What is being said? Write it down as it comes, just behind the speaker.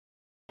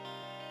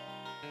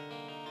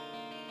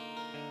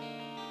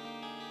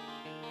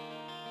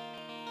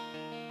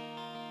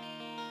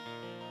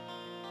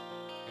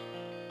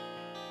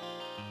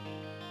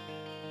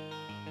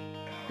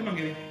Come on,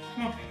 Gilly.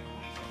 Come on.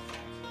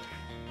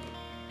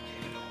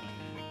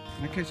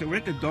 Okay, so we're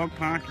at the dog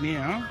park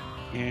now,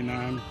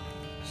 and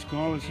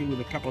Skylar's here with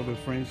a couple of her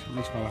friends.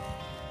 This fella,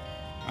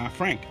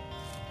 Frank.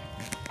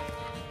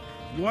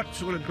 What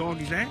sort of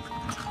dog is that?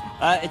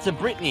 It's a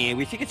Brittany.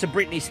 We think it's a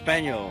Brittany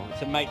Spaniel.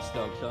 It's a mate's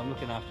dog, so I'm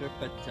looking after it,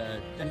 but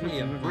definitely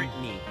a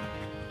Brittany.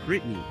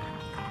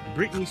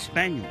 Brittany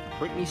Spaniel.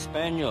 Brittany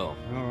Spaniel.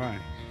 All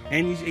right.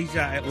 And he's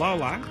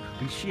Lola.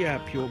 Is she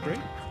a purebred?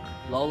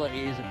 Lola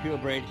is a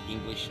purebred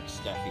English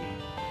Staffy.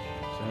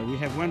 So we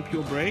have one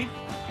purebred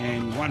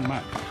and one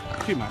mutt.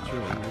 Too much,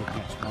 really.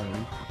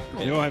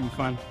 They're all having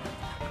fun.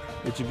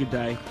 It's a good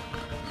day.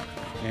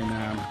 And,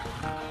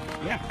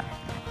 yeah.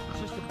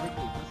 It's just a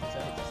Brittany. It doesn't say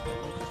it's a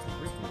Spaniel, it's just a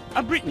Brittany.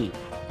 A Brittany.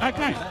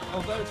 Okay.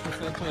 Although it's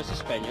referred to as a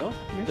Spaniel,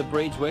 the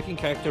breed's working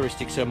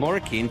characteristics are more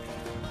akin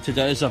to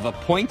those of a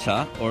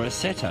pointer or a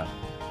setter.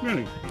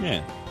 Really?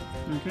 Yeah.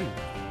 Okay.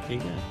 There you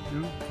go.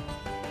 Yeah.